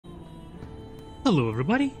Hello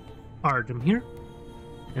everybody, Artem here,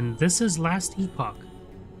 and this is Last Epoch.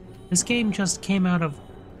 This game just came out of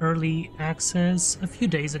early access a few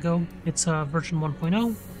days ago. It's version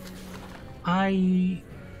 1.0. I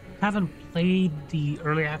haven't played the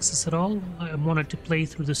early access at all. I wanted to play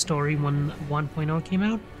through the story when 1.0 came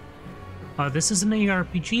out. This is an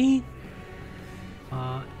ARPG,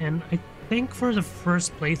 and I think for the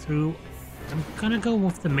first playthrough, I'm gonna go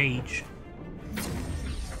with the Mage.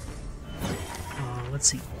 Let's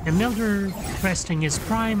see. Another cresting his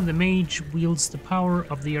prime, the Mage wields the power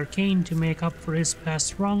of the arcane to make up for his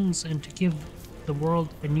past wrongs and to give the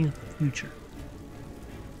world a new future.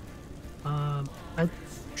 I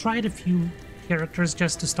tried a few characters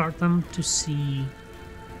just to start them to see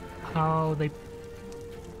how they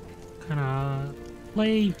kind of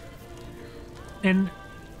play, and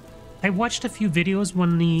I watched a few videos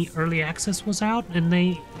when the early access was out, and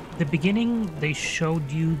the beginning they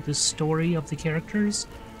showed you the story of the characters.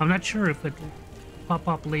 I'm not sure if it will pop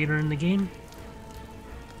up later in the game,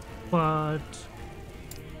 but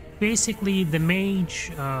basically the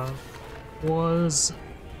Mage was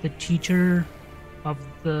the teacher of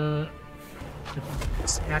the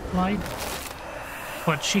acolyte,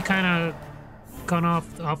 but she kind of gone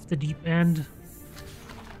off the deep end,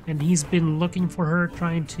 and he's been looking for her,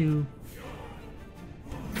 trying to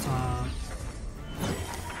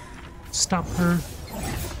stop her.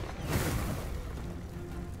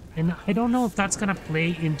 And I don't know if that's gonna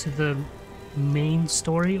play into the main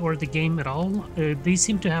story or the game at all. They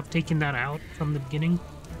seem to have taken that out from the beginning,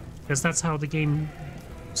 because that's how the game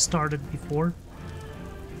started before.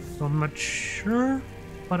 So I'm not sure,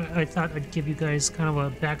 but I thought I'd give you guys kind of a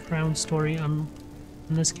background story on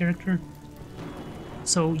this character.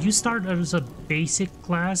 So you start as a basic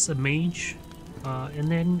class, a mage, and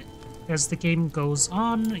then as the game goes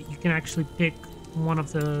on, you can actually pick one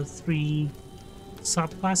of the three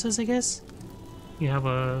subclasses, I guess. You have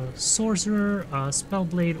a sorcerer, a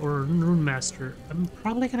spellblade, or a rune master. I'm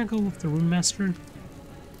probably gonna go with the rune master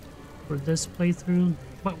for this playthrough,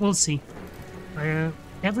 but we'll see.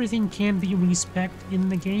 Everything can be respec in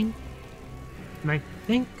the game, and I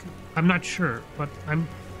think, I'm not sure, but I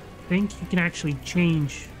think you can actually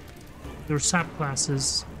change your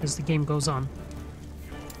subclasses as the game goes on.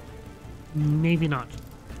 Maybe not.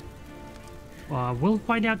 We'll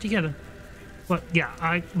find out together. But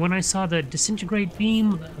yeah, when I saw the disintegrate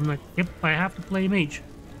beam, I'm like, yep, I have to play mage.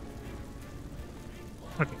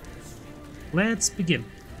 Okay, let's begin.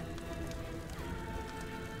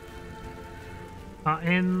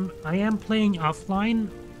 And I am playing offline.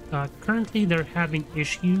 Currently, they're having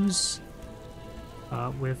issues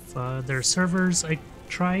with their servers. I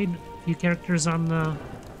tried a few characters on the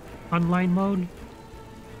online mode,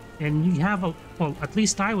 and you have well, at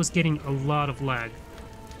least I was getting a lot of lag.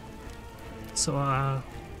 So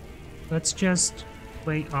let's just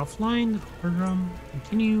play offline.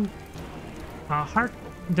 Continue.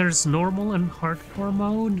 There's normal and hardcore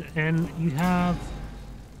mode, and you have,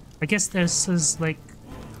 I guess this is like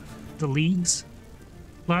the leagues.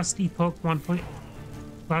 Last Epoch 1.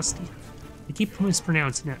 I keep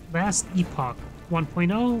mispronouncing it. Last Epoch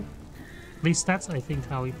 1.0. At least that's, I think,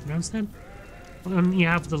 how we pronounce that. And you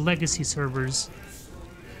have the legacy servers.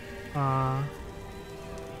 I'm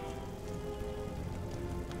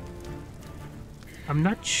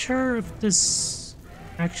not sure if this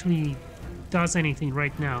actually does anything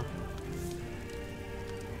right now.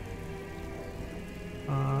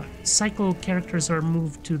 Cycle characters are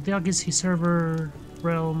moved to the legacy server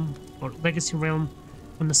realm, or legacy realm,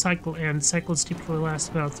 when the cycle ends. Cycles typically last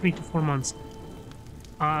about 3 to 4 months.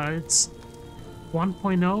 It's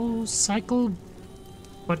 1.0 cycle,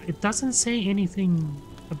 but it doesn't say anything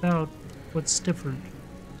about what's different.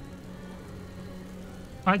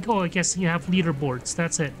 I guess you have leaderboards,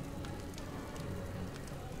 that's it.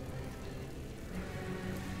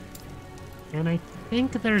 And I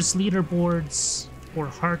think there's leaderboards for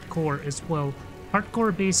hardcore as well.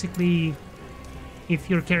 Hardcore, basically, if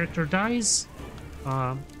your character dies,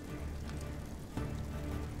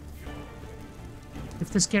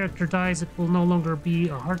 if this character dies, it will no longer be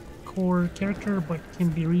a hardcore character, but can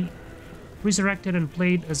be resurrected and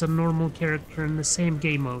played as a normal character in the same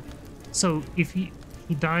game mode. So if he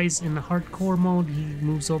dies in the hardcore mode, he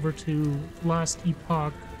moves over to Last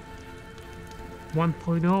Epoch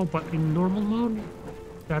 1.0, but in normal mode.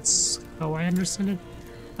 That's how I understand it.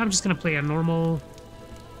 I'm just gonna play a normal.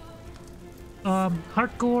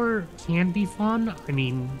 Hardcore can be fun, I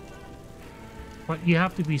mean, but you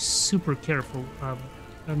have to be super careful.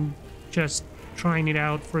 I'm just trying it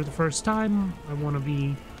out for the first time. I want to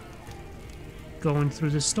be going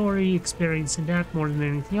through the story, experiencing that more than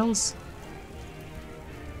anything else.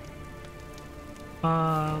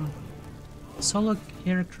 Solo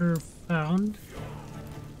character found.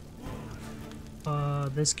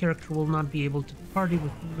 This character will not be able to party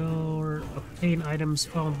with nor obtain items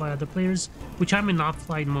found by other players, which I'm in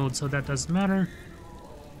offline mode, so that doesn't matter.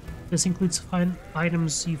 This includes find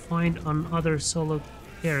items you find on other solo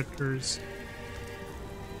characters.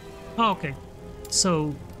 Oh, okay.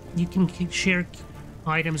 So you can share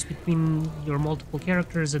items between your multiple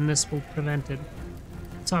characters, and this will prevent it.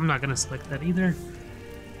 So I'm not going to select that either.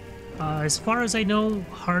 As far as I know,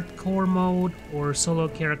 hardcore mode or solo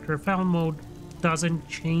character found mode doesn't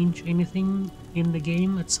change anything in the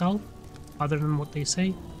game itself, other than what they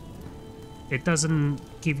say. It doesn't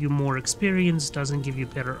give you more experience, doesn't give you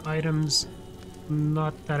better items.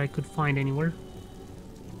 Not that I could find anywhere.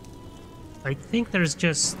 I think there's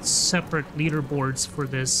just separate leaderboards for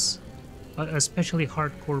this, especially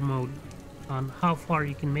hardcore mode, on how far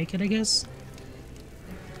you can make it, I guess.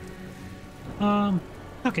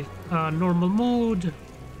 Okay, normal mode,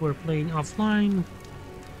 we're playing offline.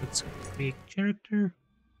 Let's create character.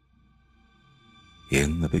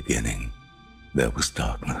 In the beginning, there was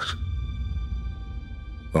darkness.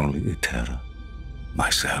 Only terror,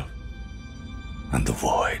 myself, and the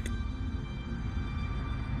void.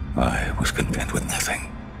 I was content with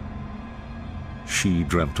nothing. She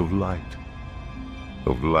dreamt of light,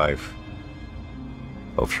 of life,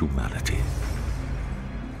 of humanity.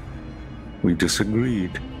 We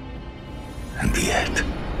disagreed, and yet,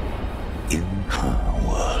 in her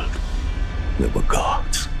world, there were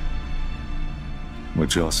gods.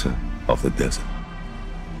 Mujasa of the desert,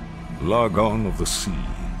 Lagon of the sea,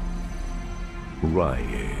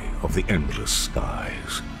 Raye of the endless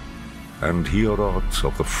skies, and Hierot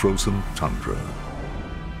of the frozen tundra.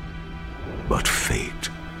 But fate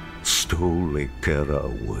stole Ekera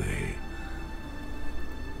away.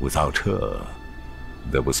 Without her,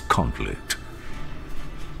 there was conflict,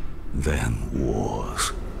 then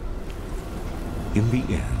wars. In the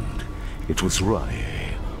end, it was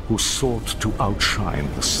Raye who sought to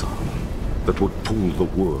outshine the sun that would pull the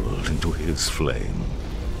world into his flame.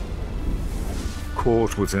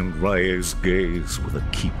 Caught within Raye's gaze were the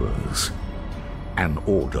Keepers, an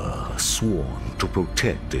order sworn to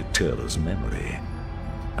protect Eterra's memory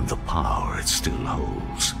and the power it still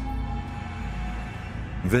holds.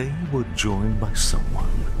 They were joined by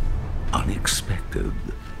someone unexpected,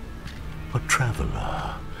 a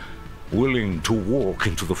traveler, willing to walk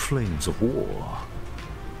into the flames of war.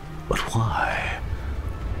 But why?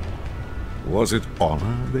 Was it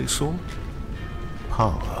honor they sought?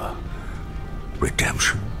 Power?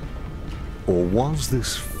 Redemption? Or was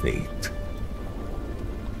this fate?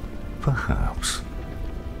 Perhaps.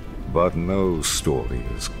 But no story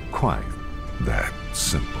is quite that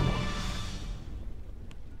simple.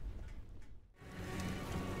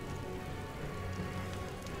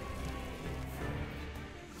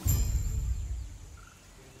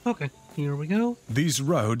 Okay, here we go. These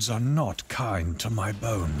roads are not kind to my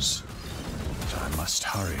bones. But I must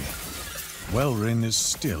hurry. Welrin is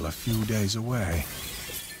still a few days away.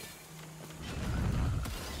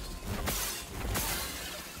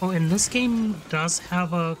 Oh, and this game does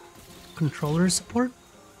have a controller support,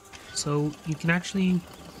 so you can actually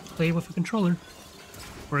play with a controller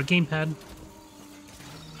or a gamepad.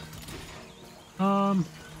 I'm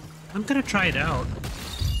gonna try it out.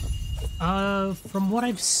 From what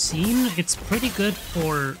I've seen, it's pretty good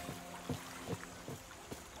for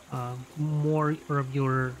more of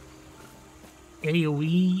your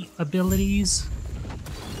AoE abilities.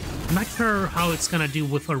 I'm not sure how it's gonna do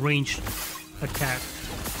with a ranged attack.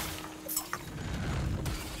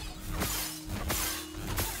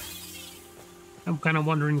 I'm kind of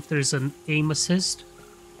wondering if there's an aim assist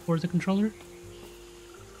for the controller.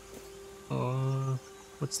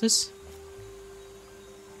 What's this?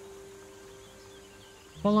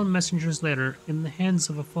 Fallen Messenger's letter. In the hands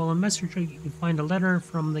of a fallen messenger, you can find a letter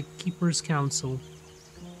from the Keeper's Council.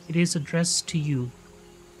 It is addressed to you.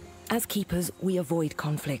 As Keepers, we avoid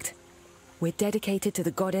conflict. We're dedicated to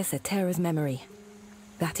the goddess Eterra's memory.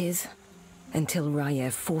 That is, until Raye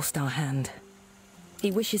forced our hand.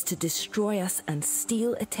 He wishes to destroy us and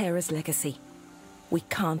steal Eterra's legacy. We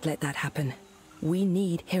can't let that happen. We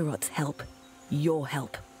need Hierot's help. Your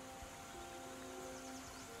help.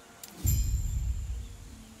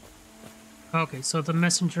 Okay, so the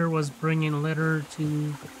messenger was bringing a letter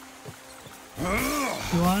to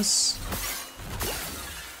us.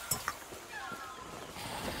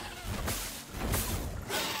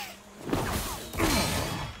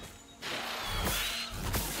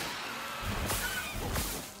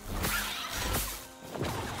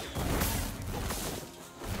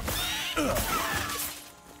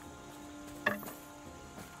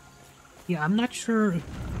 Yeah, I'm not sure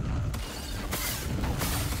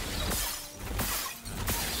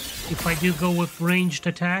if I do go with ranged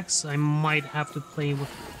attacks, I might have to play with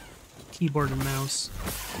keyboard and mouse.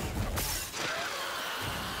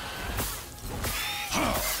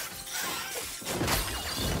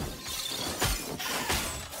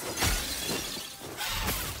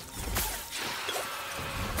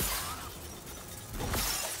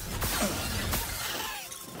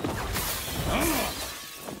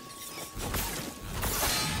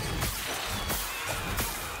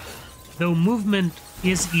 Though movement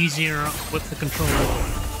is easier with the controller,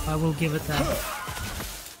 I will give it that.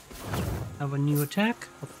 Have a new attack,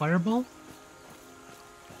 a fireball.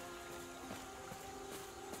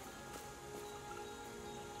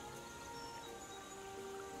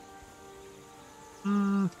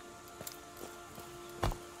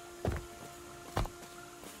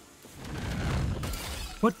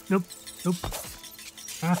 What? Nope. Nope.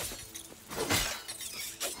 Ah.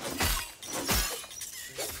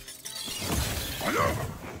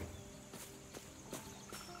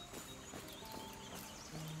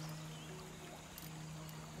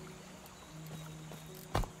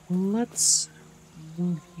 Let's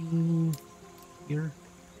move you here.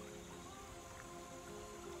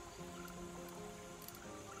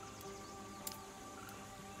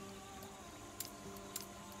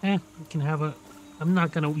 We can have a... I'm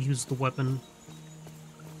not gonna use the weapon.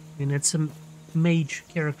 I mean, it's a mage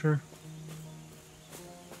character.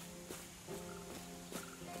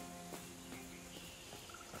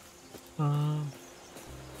 I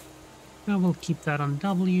will keep that on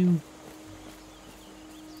W.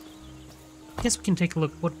 I guess we can take a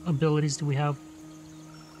look. What abilities do we have?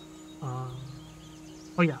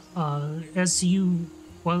 Oh yeah, as you...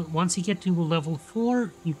 Well, once you get to level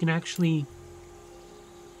 4, you can actually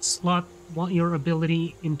slot your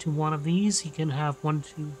ability into one of these. You can have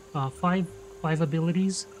 5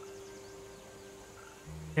 abilities.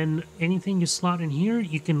 And anything you slot in here,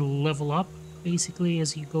 you can level up, basically,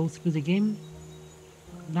 as you go through the game.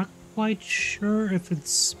 Not quite sure if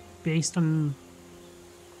it's based on...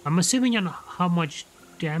 I'm assuming on how much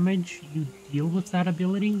damage you deal with that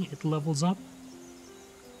ability, it levels up.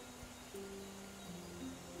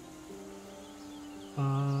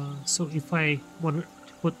 So if I wanted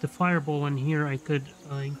to put the fireball in here, I could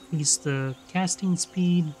increase the casting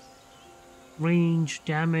speed, range,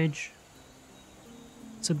 damage.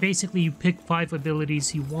 So basically you pick 5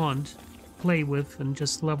 abilities you want to play with and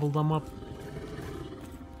just level them up.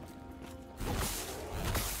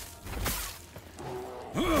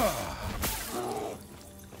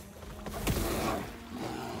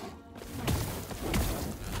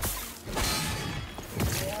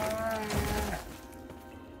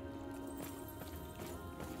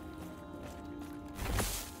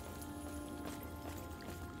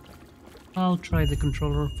 I'll try the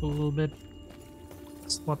controller for a little bit.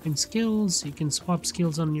 Swapping skills. You can swap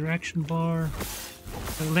skills on your action bar.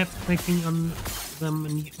 By left clicking on them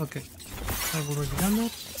and... Okay. I've already done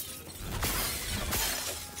that.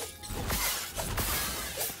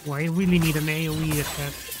 Well, I really need an AoE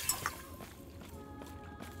attack.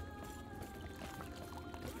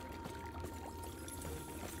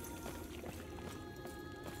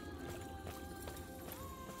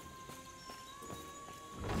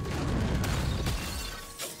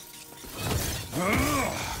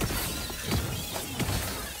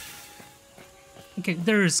 Okay,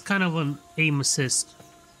 there's kind of an aim assist.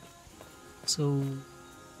 So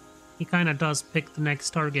he kind of does pick the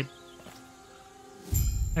next target.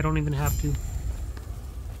 I don't even have to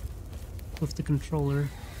with the controller.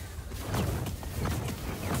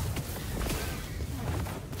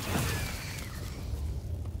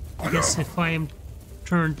 I guess if I am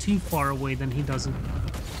turned too far away, then he doesn't.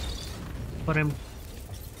 But I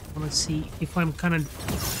want to see if I'm kind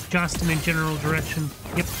of just in a general direction.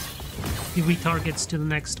 Yep. He retargets to the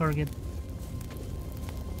next target.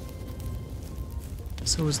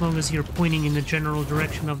 So as long as you're pointing in the general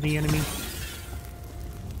direction of the enemy.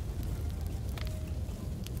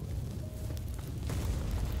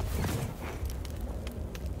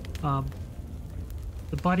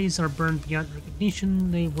 The bodies are burned beyond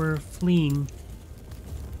recognition. They were fleeing.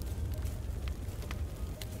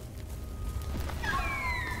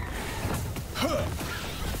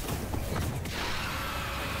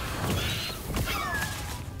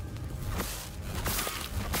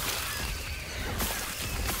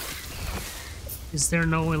 Is there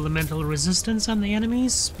no elemental resistance on the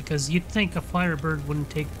enemies? Because you'd think a firebird wouldn't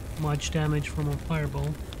take much damage from a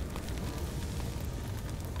fireball.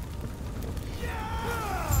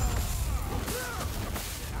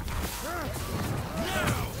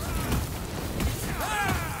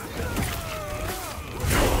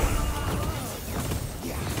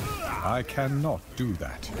 I cannot do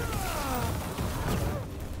that.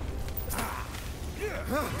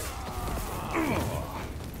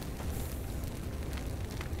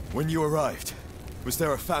 When you arrived, was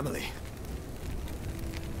there a family?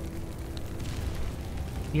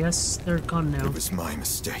 Yes, they're gone now. It was my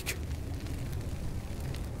mistake.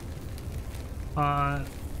 Are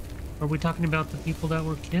we talking about the people that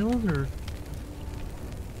were killed, or?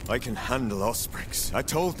 I can handle Osprix. I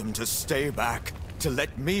told them to stay back, to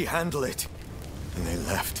let me handle it. And they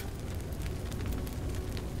left.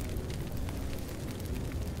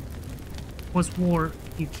 Was war,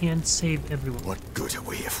 you can't save everyone. What good are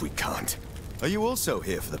we if we can't? Are you also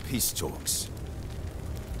here for the peace talks?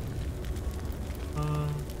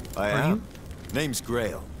 I are am. you? Name's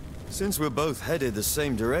Grail. Since we're both headed the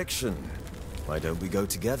same direction, why don't we go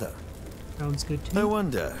together? Sounds good to I me.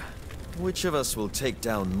 wonder, which of us will take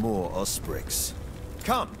down more Osprix?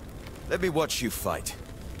 Come, let me watch you fight.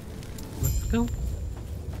 Let's go.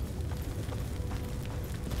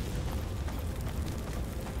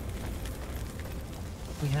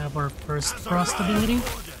 We have our first frost ability.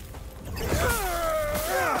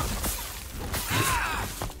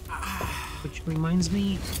 Which reminds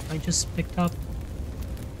me, I just picked up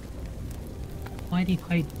Mighty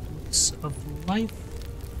Heights of Life.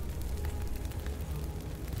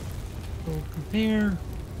 We'll compare.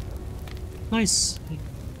 Nice.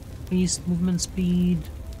 Increased movement speed.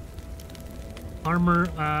 Armor,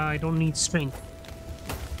 I don't need strength.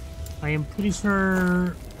 I am pretty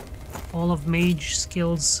sure all of Mage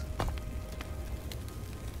skills.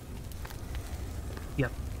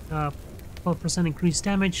 Yep. 12% increased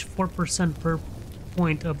damage, 4% per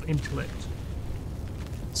point of intellect.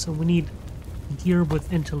 So we need gear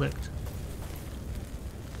with intellect.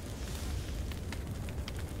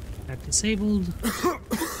 That disabled.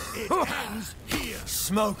 It ends here.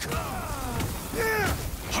 Smoke.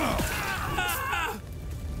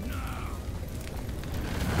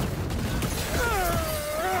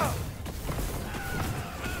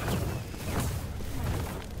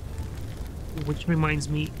 Which reminds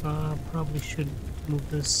me, probably should move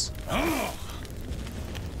this.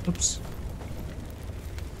 Oops.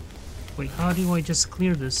 Wait, how do I just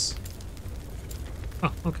clear this?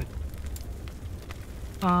 Oh, okay.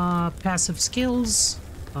 Passive skills.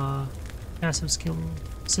 Passive skill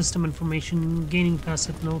system information. Gaining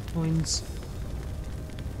passive node points.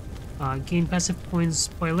 Gain passive points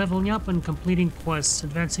by leveling up and completing quests.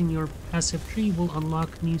 Advancing your passive tree will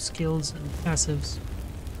unlock new skills and passives.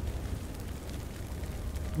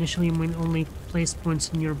 Initially, when only place points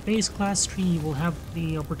in your base class tree, you will have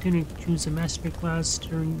the opportunity to choose a mastery class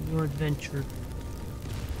during your adventure.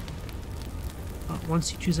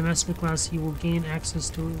 Once you choose a mastery class, you will gain access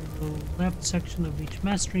to the left section of each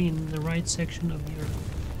mastery and the right section of your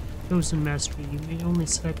chosen mastery. You may only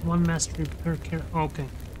select one mastery per character. Okay.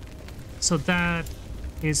 So that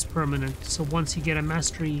is permanent. So once you get a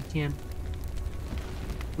mastery, you can't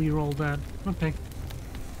reroll that. Okay.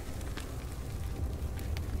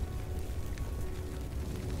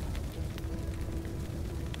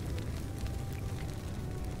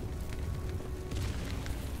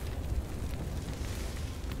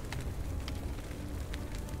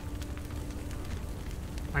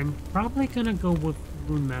 I'm probably gonna go with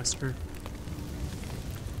Rune Master.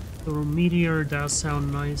 The Meteor does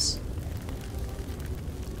sound nice.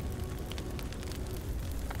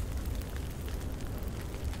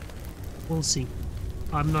 We'll see.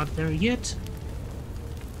 I'm not there yet.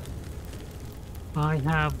 I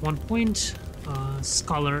have 1 point.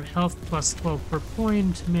 Scholar health plus 12 per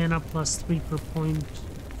point. Mana plus 3 per point.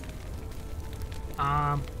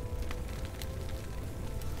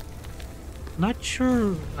 Not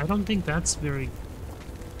sure. I don't think that's very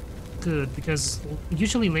good because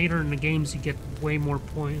usually later in the games you get way more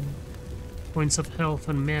points of health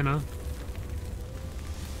and mana.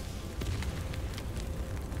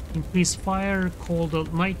 Increase fire,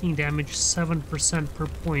 cold, lightning damage 7% per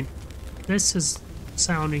point. This is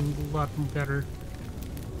sounding a lot better,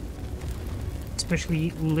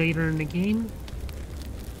 especially later in the game.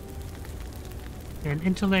 And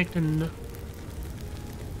intellect and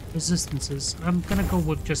resistances. I'm gonna go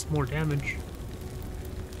with just more damage.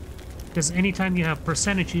 Because anytime you have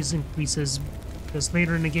percentages increases, because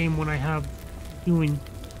later in the game when I have doing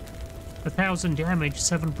 1,000 damage,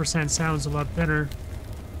 7% sounds a lot better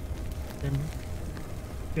than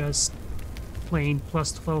just plain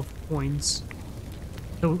plus 12 points.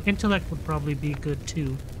 So intellect would probably be good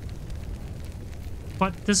too.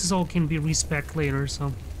 But this is all can be respec later,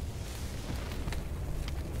 so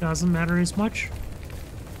doesn't matter as much.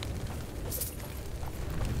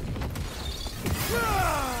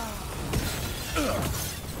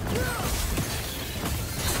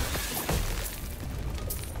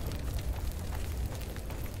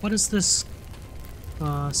 what is this?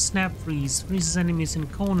 Snap freeze. Freezes enemies in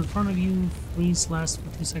cone in front of you. Freeze lasts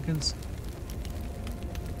for 2 seconds.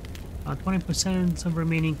 20% of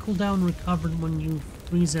remaining cooldown recovered when you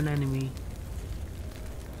freeze an enemy.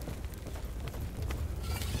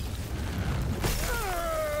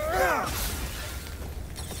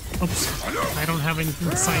 Oops, I don't have anything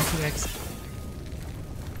assigned to X.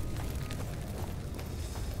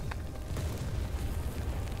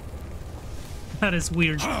 That is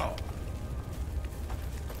weird.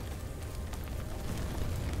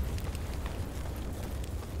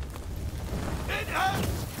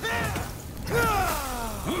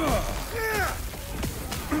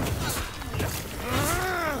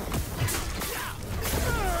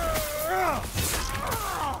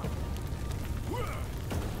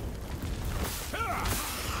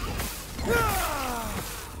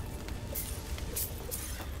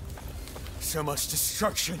 So much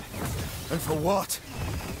destruction. And for what?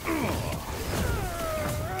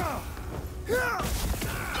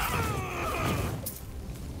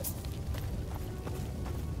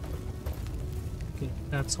 Okay,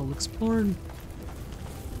 that's all explored.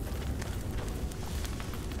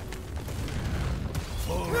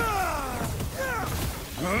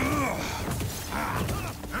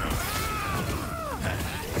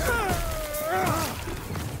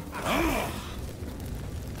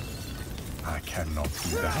 I cannot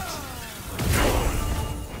do that.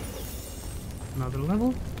 Another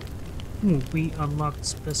level. Ooh, we unlocked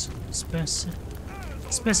specialization.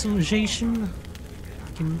 We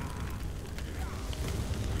can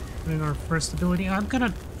put in our first ability. I'm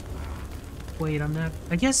gonna wait on that.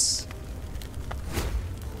 I guess.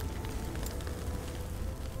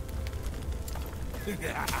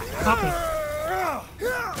 Copy.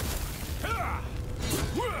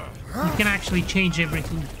 You can actually change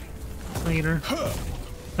everything later.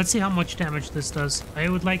 Let's see how much damage this does. I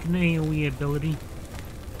would like an AoE ability.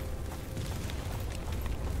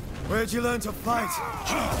 Where'd you learn to fight?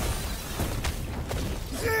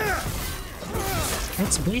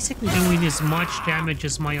 It's basically doing as much damage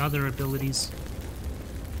as my other abilities.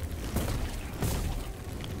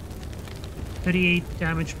 38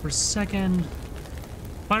 damage per second.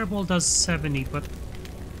 Fireball does 70, but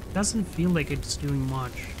doesn't feel like it's doing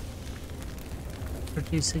much.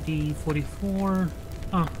 Verticity 44.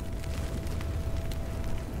 Huh.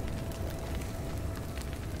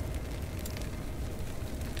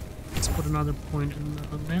 Let's put another point in the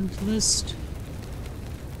event list.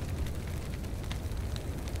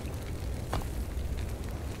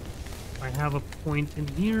 I have a point in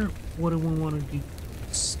here. What do we want to do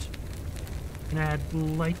next? Can I add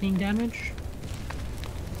lightning damage?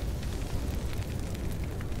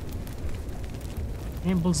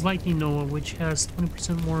 Enables Lightning Nova, which has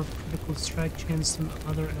 20% more critical strike chance than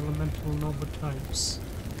other elemental Nova types.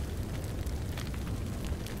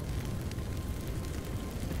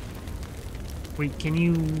 Wait, can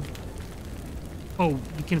you... Oh,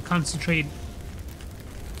 you can concentrate...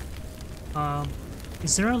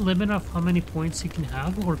 is there a limit of how many points you can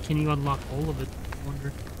have, or can you unlock all of it? I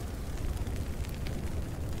wonder.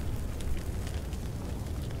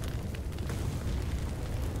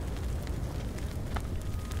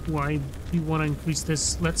 Why we want to increase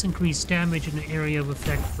this? Let's increase damage in the area of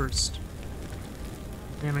effect first.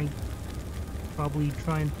 Then I probably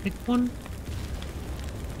try and pick one.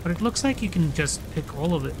 But it looks like you can just pick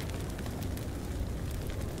all of it.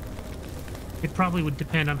 It probably would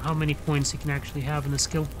depend on how many points you can actually have in the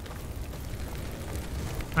skill.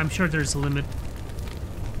 I'm sure there's a limit.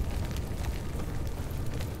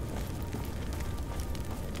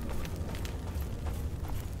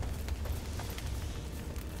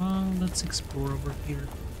 Let's explore over here.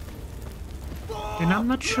 And I'm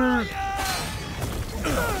not sure...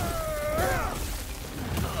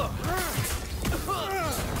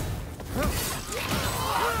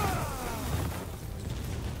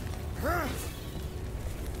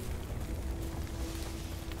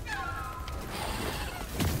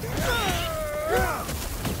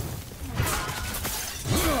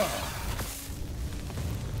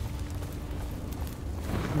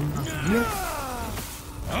 Nothing here.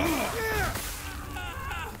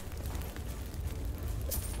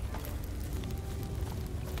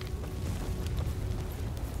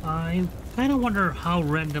 I kind of wonder how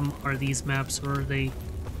random are these maps, or are they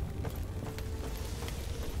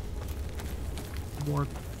more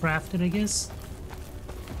crafted, I guess?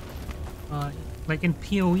 Like in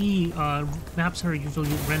PoE, maps are usually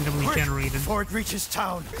randomly generated. Before it reaches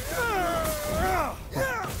town.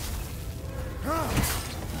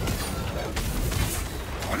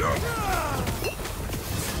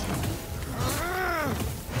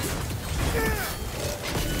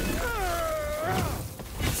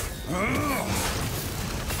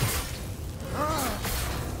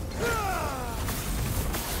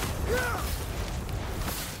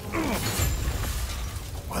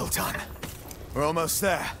 done. We're almost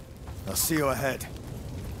there. I'll see you ahead.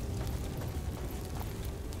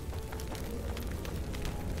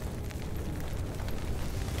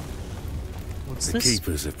 What's The this?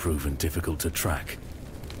 keepers have proven difficult to track,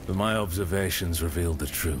 but my observations revealed the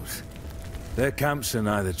truth. Their camps are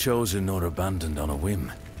neither chosen nor abandoned on a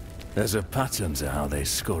whim. There's a pattern to how they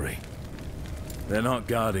scurry. They're not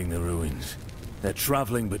guarding the ruins. They're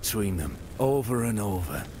traveling between them, over and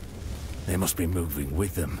over. They must be moving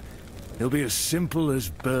with them. It'll be as simple as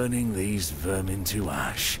burning these vermin to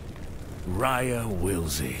ash. Raya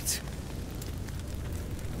wills it.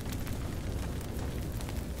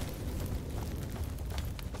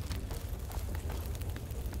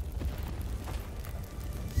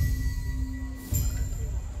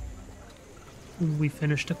 We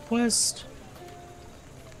finished a quest.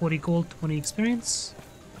 40 gold, 20 experience.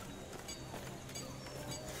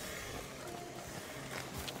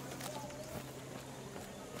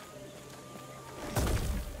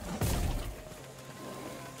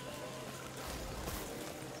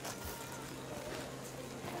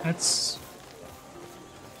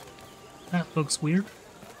 That looks weird.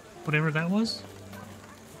 Whatever that was.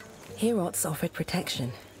 Herots offered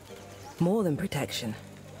protection. More than protection.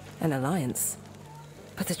 An alliance.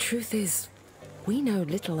 But the truth is, we know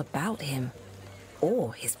little about him.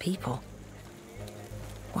 Or his people.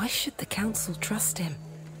 Why should the Council trust him?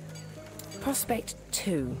 Prospect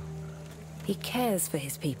 2. He cares for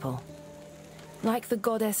his people. Like the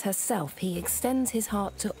goddess herself, he extends his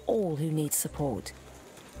heart to all who need support.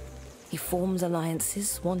 He forms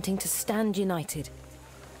alliances, wanting to stand united.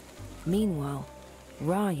 Meanwhile,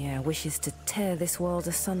 Raya wishes to tear this world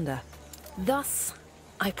asunder. Thus,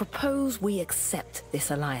 I propose we accept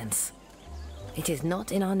this alliance. It is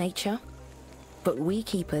not in our nature, but we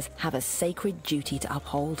Keepers have a sacred duty to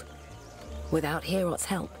uphold. Without Heorot's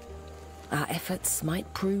help, our efforts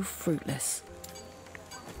might prove fruitless.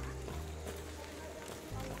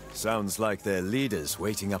 Sounds like their leaders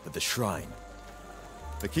waiting up at the shrine.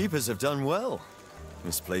 The Keepers have done well.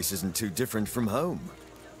 This place isn't too different from home.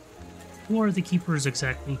 Who are the keepers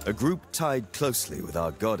exactly? A group tied closely with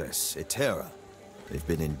our goddess, Etera. They've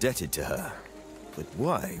been indebted to her, but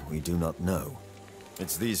why, we do not know.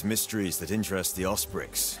 It's these mysteries that interest the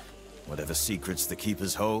Osprix. Whatever secrets the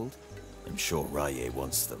Keepers hold, I'm sure Raya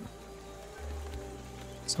wants them.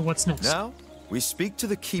 So what's next? Now, we speak to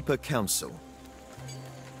the Keeper Council.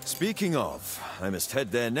 Speaking of, I must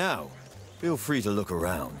head there now. Feel free to look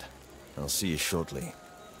around. I'll see you shortly.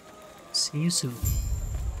 See you soon.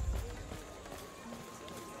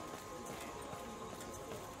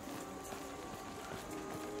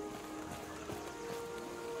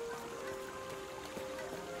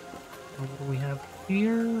 What do we have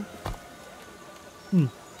here?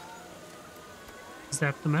 Is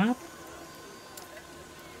that the map?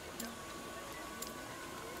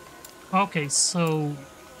 Okay, so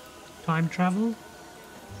time travel.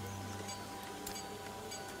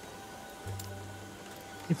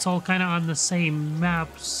 It's all kind of on the same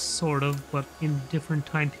map, sort of, but in different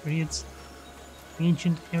time periods.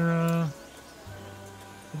 Ancient era,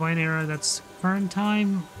 Divine era, that's current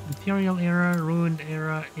time, Imperial era, Ruined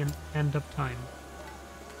era, and End of time.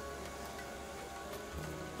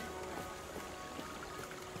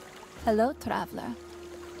 Hello, traveler.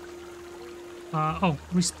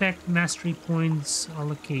 Respect mastery points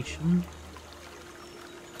allocation.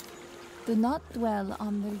 Do not dwell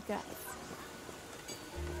on the regrets.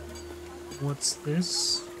 What's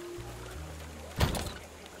this?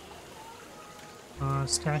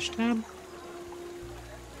 Stash tab?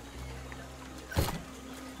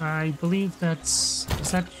 I believe that's...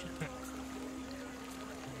 is that...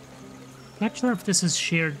 Not sure if this is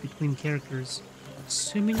shared between characters.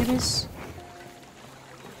 Assuming it is?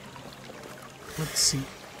 Let's see.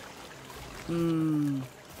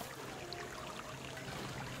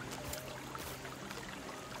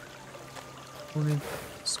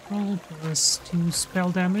 Scroll plus 2 spell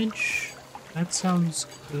damage. That sounds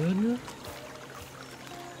good.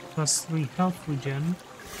 Plus 3 health regen.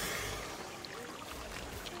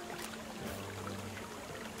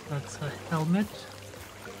 That's a helmet.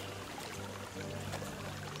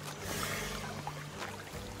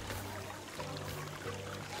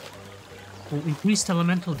 Oh, increased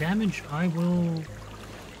elemental damage. I will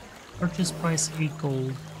purchase price 8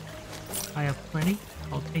 gold. I have plenty.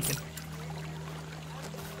 I'll take it.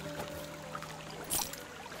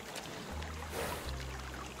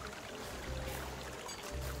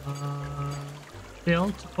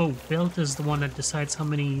 Build. Oh, build is the one that decides how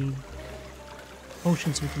many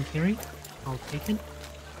potions we can carry. I'll take it.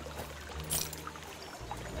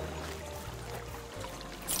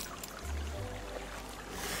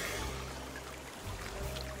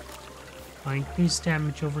 Increased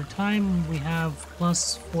damage over time. We have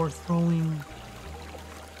 +4 throwing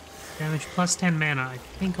damage, +10 mana. I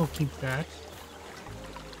think I'll keep that.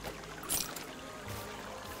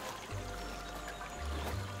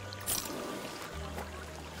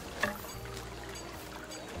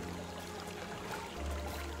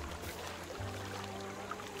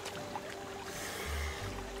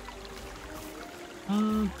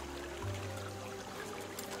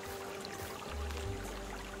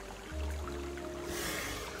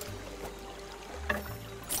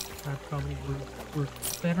 That probably would work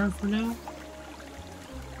better for now.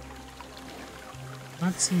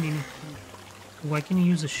 Not seeing anything. Why can you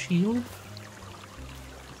use a shield?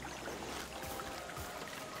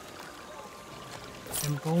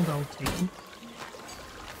 And gold, I'll take it.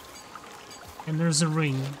 And there's a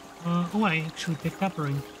ring. Oh, I actually picked up a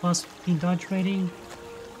ring. +15 dodge rating,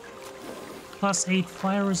 +8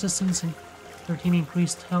 fire resistance, and 13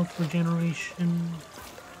 increased health regeneration.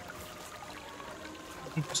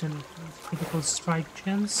 50% critical strike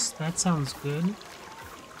chance. That sounds good.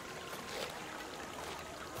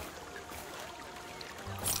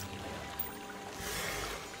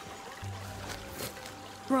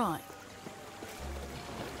 Right.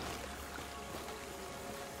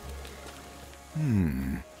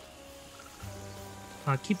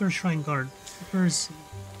 Keeper Shrine Guard.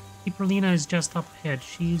 Keeper Lena is just up ahead.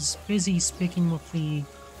 She's busy speaking with the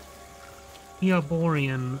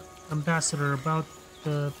Eoborian ambassador about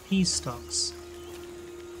the peace stocks.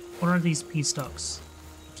 What are these peace stocks?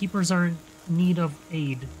 Keepers are in need of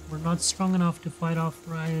aid. We're not strong enough to fight off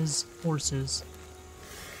Raya's forces.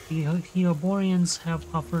 The Eoborians have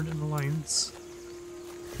offered an alliance.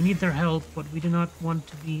 We need their help, but we do not want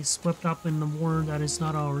to be swept up in the war that is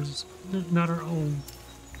not ours, not our own.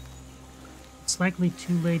 It's likely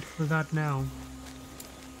too late for that now.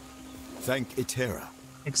 Thank Itera.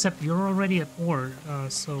 Except you're already at war,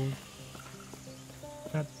 so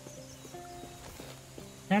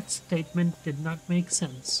that statement did not make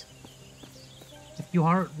sense. If you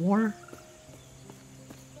are at war,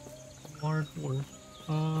 you are at war.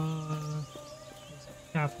 There's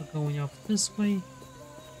a path going off this way.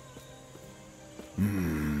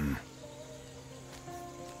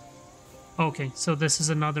 Okay, so this is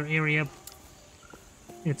another area.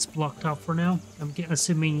 It's blocked off for now. I'm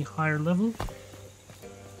assuming higher level.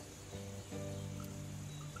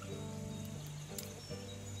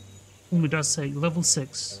 It does say level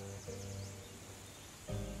 6.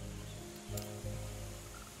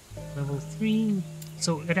 Level 3.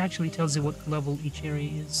 So it actually tells you what level each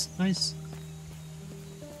area is. Nice.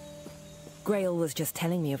 Grail was just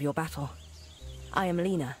telling me of your battle. I am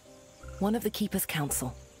Lena, one of the Keeper's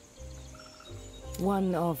Council.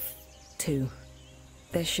 One of 2.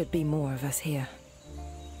 There should be more of us here.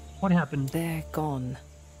 What happened? They're gone.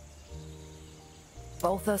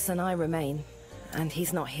 Balthus and I remain, and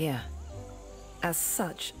he's not here. As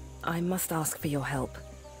such, I must ask for your help.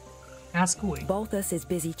 Ask away. Balthus is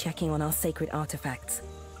busy checking on our sacred artifacts.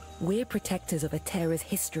 We're protectors of Atera's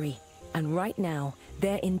history, and right now,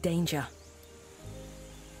 they're in danger.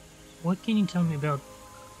 What can you tell me about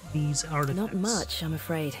these artifacts? Not much, I'm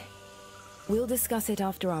afraid. We'll discuss it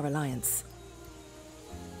after our alliance.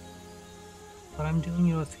 But I'm doing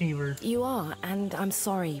you a favor. You are, and I'm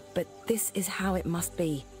sorry, but this is how it must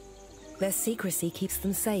be. Their secrecy keeps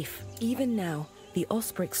them safe. Even now, the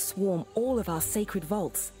Osprix swarm all of our sacred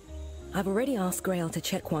vaults. I've already asked Grail to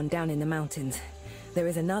check one down in the mountains. There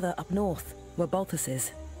is another up north, where Balthus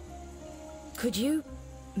is. Could you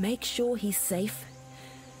make sure he's safe?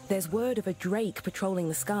 There's word of a drake patrolling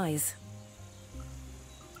the skies.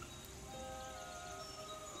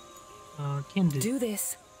 Can do. Do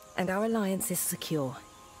this, and our alliance is secure.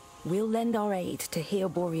 We'll lend our aid to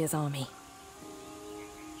Heoboria's army.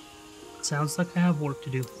 Sounds like I have work to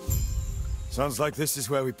do. Sounds like this is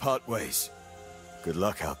where we part ways. Good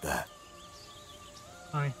luck out there.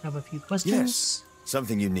 I have a few questions. Yes.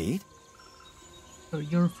 Something you need? So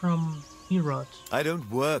you're from Herod. I don't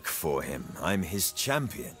work for him. I'm his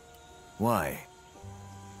champion. Why?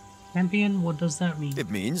 Champion? What does that mean? It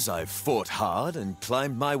means I've fought hard and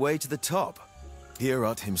climbed my way to the top.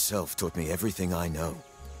 Herod himself taught me everything I know.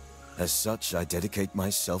 As such, I dedicate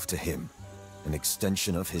myself to him, an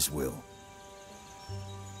extension of his will.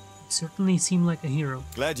 You certainly seem like a hero.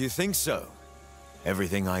 Glad you think so.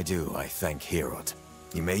 Everything I do, I thank Herod.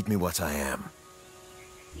 He made me what I am.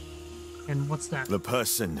 And what's that? The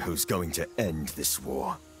person who's going to end this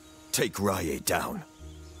war. Take Raye down,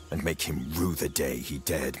 and make him rue the day he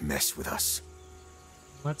dared mess with us.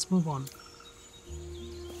 Let's move on.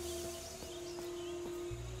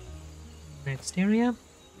 Next area.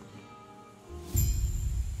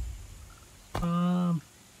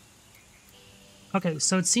 Okay,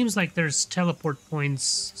 so it seems like there's teleport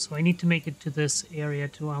points, so I need to make it to this area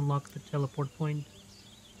to unlock the teleport point.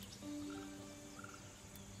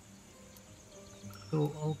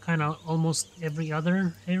 So kind of almost every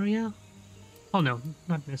other area? Oh no,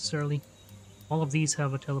 not necessarily. All of these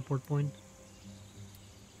have a teleport point.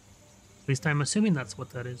 At least I'm assuming that's what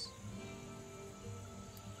that is.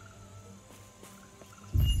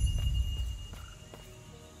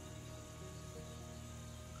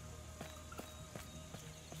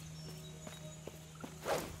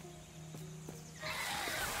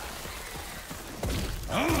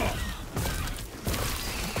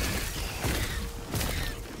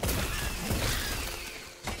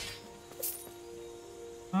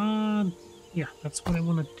 Yeah, that's what I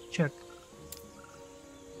wanted to check.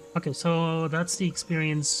 Okay, so that's the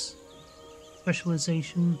experience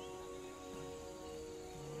specialization.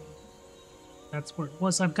 That's where it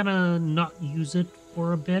was. I'm gonna not use it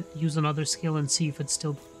for a bit, use another skill and see if it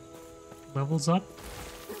still levels up.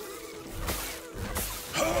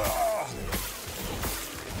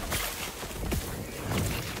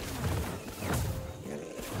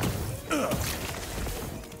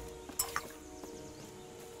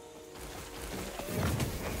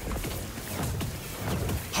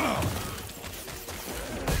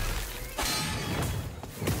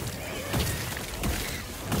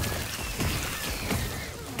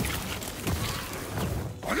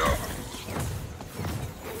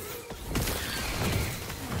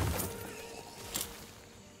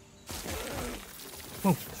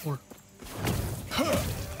 Oh, four.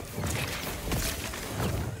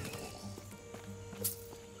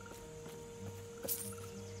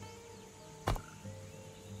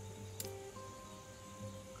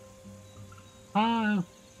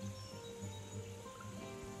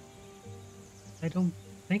 I don't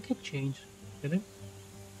think it changed, did it?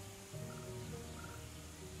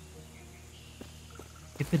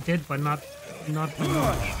 If it did, but not too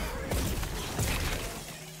much.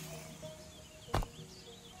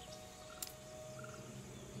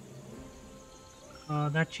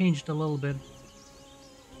 That changed a little bit.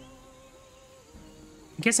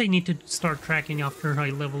 I guess I need to start tracking after I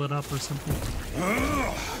level it up or something.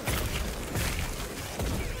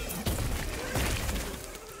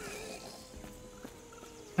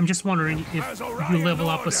 I'm just wondering if you level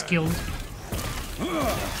up a skill,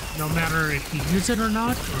 no matter if you use it or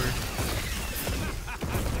not, or...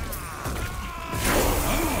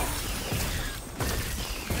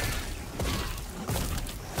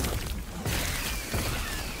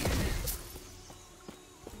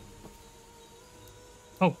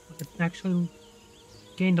 Oh, it actually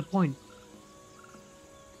gained a point.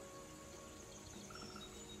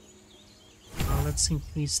 Let's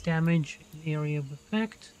increase damage in area of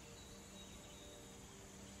effect.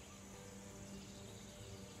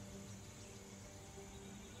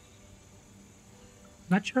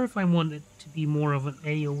 Not sure if I want it to be more of an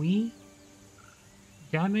AoE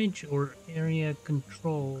damage or area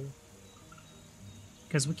control.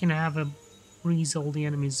 Because we can have a freeze all the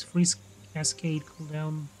enemies. Freeze cascade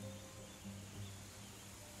cooldown.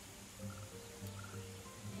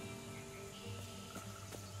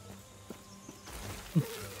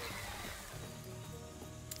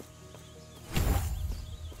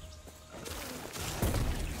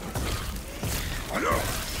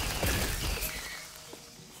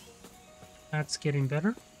 That's getting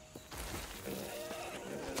better.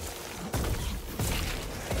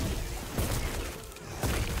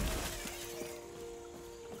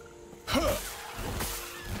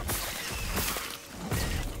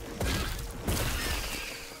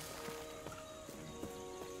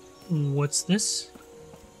 What's this?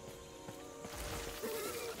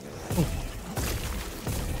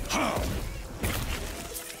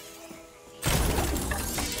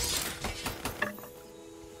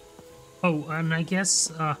 Oh, and I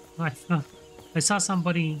guess I saw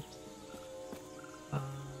somebody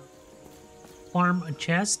farm a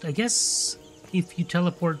chest. I guess if you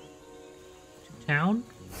teleport to town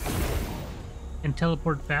and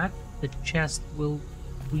teleport back, the chest will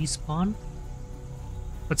respawn.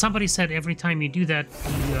 But somebody said every time you do that,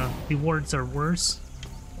 the rewards are worse.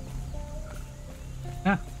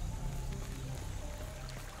 Ah.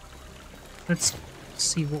 Let's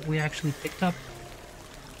see what we actually picked up.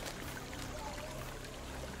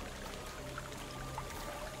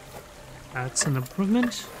 That's an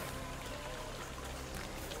improvement.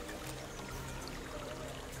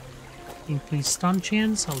 Increased stun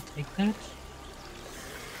chance, I'll take that.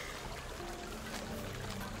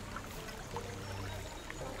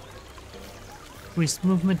 Increased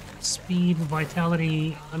movement speed,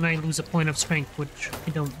 vitality, and I lose a point of strength, which I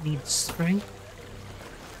don't need strength.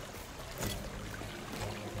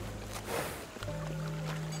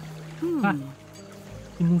 Ah,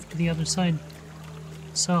 we moved to the other side.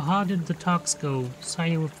 So how did the talks go?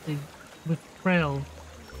 Saya with Frail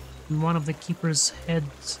and one of the keeper's head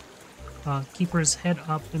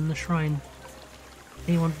up in the shrine.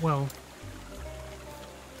 They went well.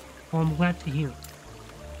 Well, I'm glad to hear.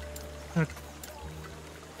 Okay.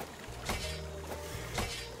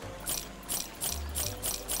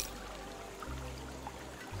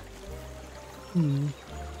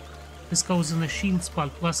 This goes in the shield spot.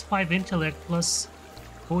 Plus 5 intellect, plus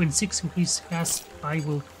 4 and 6 increased cast. I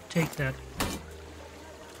will take that.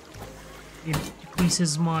 It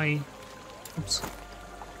decreases my... Oops.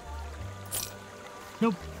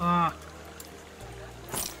 Nope. I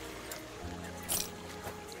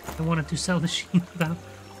wanted to sell the shield.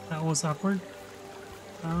 That was awkward.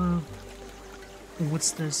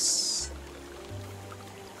 What's this?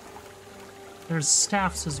 There's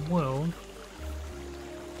staffs as well.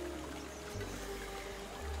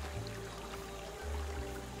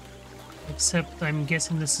 Except I'm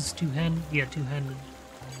guessing this is two-handed. Yeah, two-handed.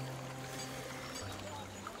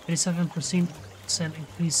 37%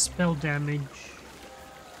 increased spell damage.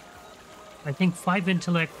 I think 5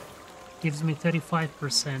 intellect gives me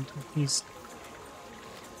 35% increased.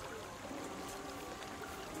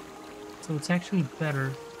 So it's actually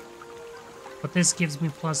better. But this gives me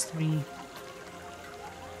plus 3.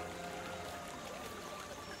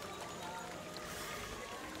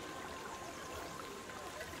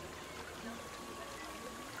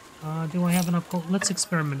 Do I have enough gold? Let's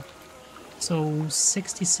experiment. So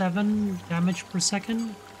 67 damage per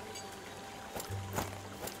second.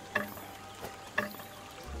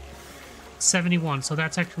 $71, so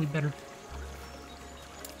that's actually better.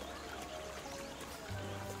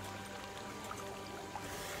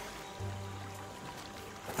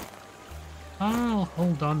 I'll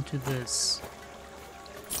hold on to this.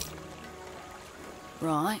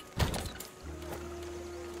 Right.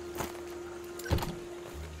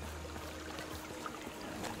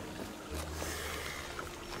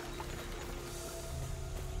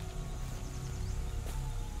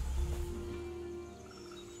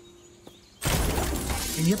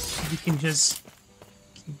 And yep, you can just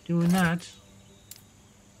keep doing that.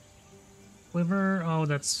 Quiver, oh,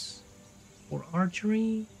 that's for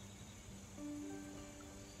archery.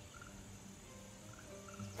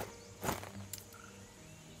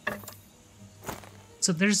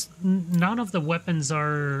 So there's none of the weapons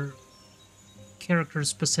are character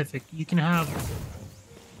specific. You can have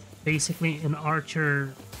basically an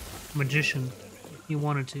archer magician if you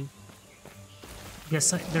wanted to.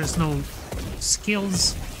 Yes, there's no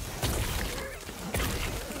skills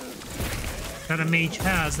that a mage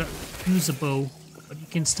has that use a bow, but you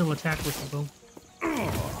can still attack with a bow.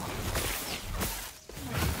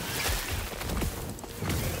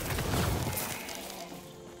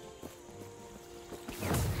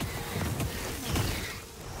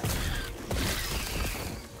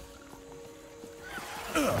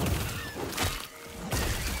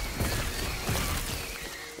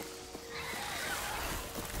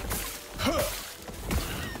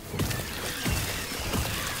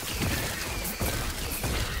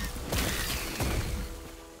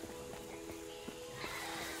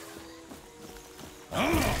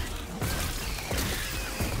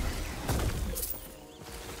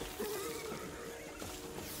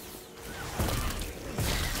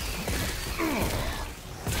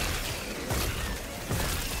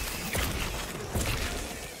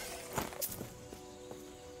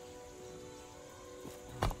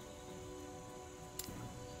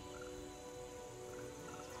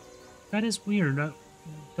 That is weird. I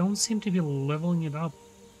don't seem to be leveling it up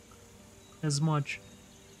as much.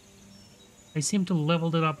 I seem to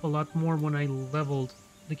leveled it up a lot more when I leveled.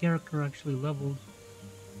 The character actually leveled.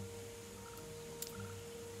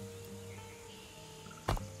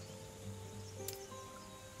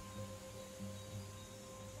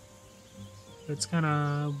 It's kind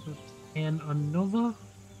of... And on Nova?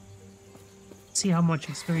 See how much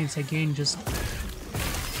experience I gain just...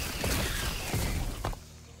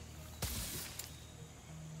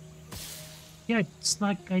 Yeah, it's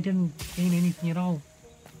like I didn't gain anything at all.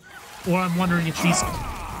 Or I'm wondering if these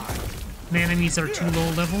enemies are too low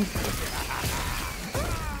level.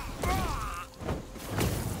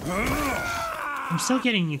 I'm still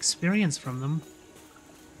getting experience from them.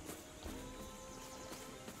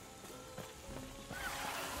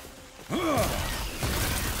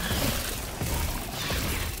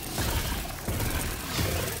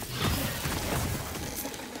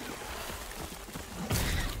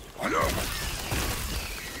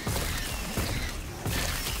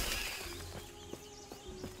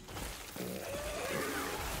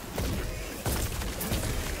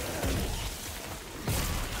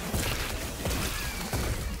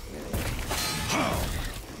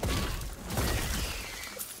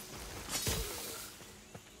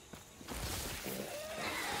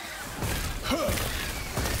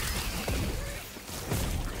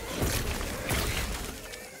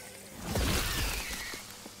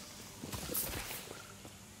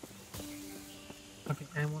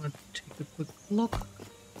 look.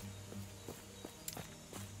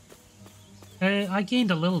 I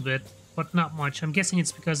gained a little bit, but not much. I'm guessing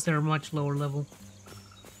it's because they're much lower level.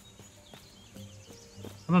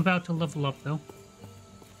 I'm about to level up though.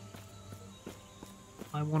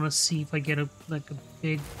 I want to see if I get a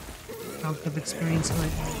big chunk of experience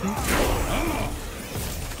like that.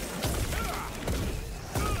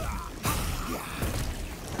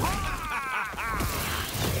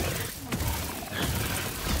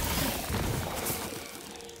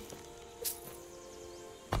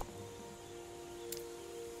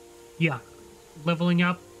 Yeah, leveling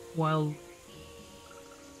up while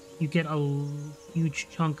you get a huge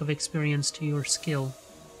chunk of experience to your skill,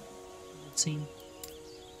 it seems.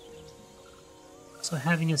 So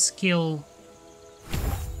having a skill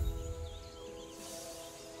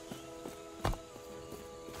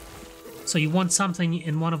so you want something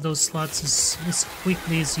in one of those slots as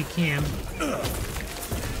quickly as you can.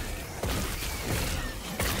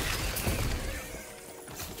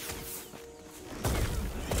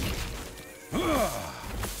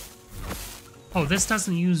 Oh, this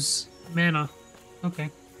doesn't use mana. Okay.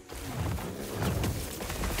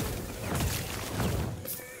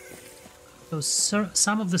 So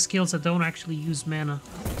some of the skills that don't actually use mana.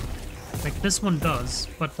 Like this one does,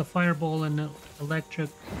 but the fireball and the electric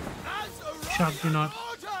shock do not.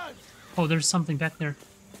 Oh, there's something back there.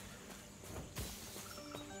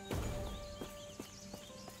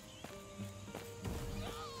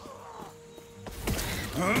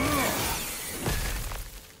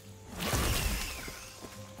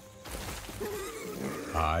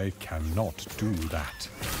 I cannot do that.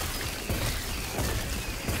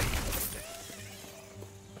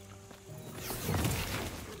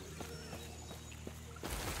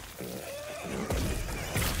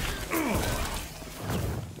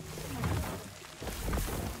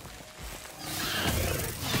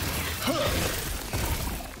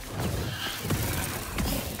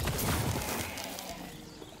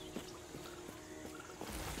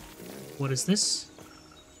 What is this?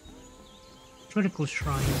 Critical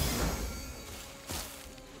Shrine.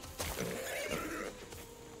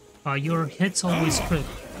 Your hits always crit.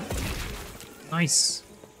 Nice.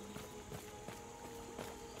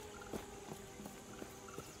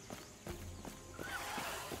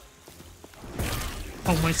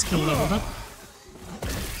 Oh, my skill leveled up.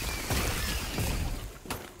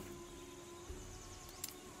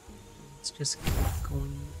 Let's just keep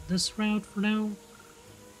going this route for now.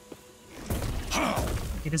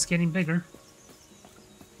 It is getting bigger.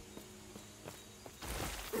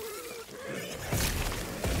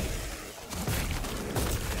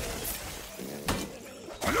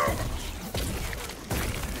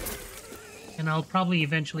 And I'll probably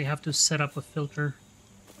eventually have to set up a filter.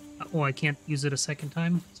 Oh, I can't use it a second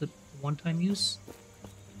time? Is it a one-time use?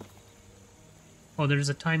 Oh, there's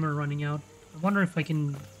a timer running out. I wonder if I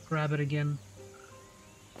can grab it again.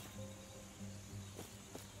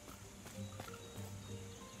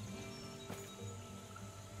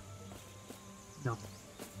 No.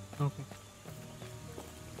 Okay.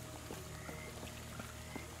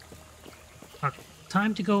 Okay,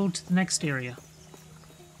 time to go to the next area.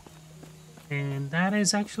 And that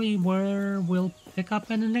is actually where we'll pick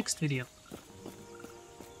up in the next video.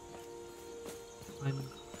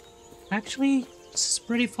 Actually, this is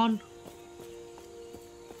pretty fun.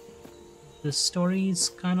 This story is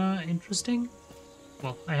kinda interesting.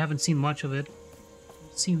 Well, I haven't seen much of it.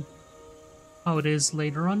 Let's see how it is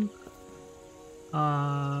later on.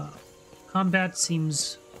 Combat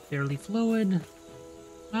seems fairly fluid.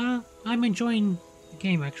 I'm enjoying the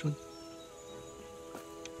game, actually.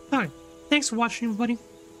 Alright, thanks for watching, everybody.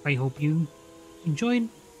 I hope you enjoyed.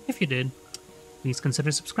 If you did, please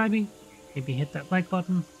consider subscribing. Maybe hit that like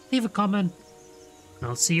button, leave a comment, and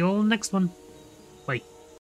I'll see you all next one. Bye.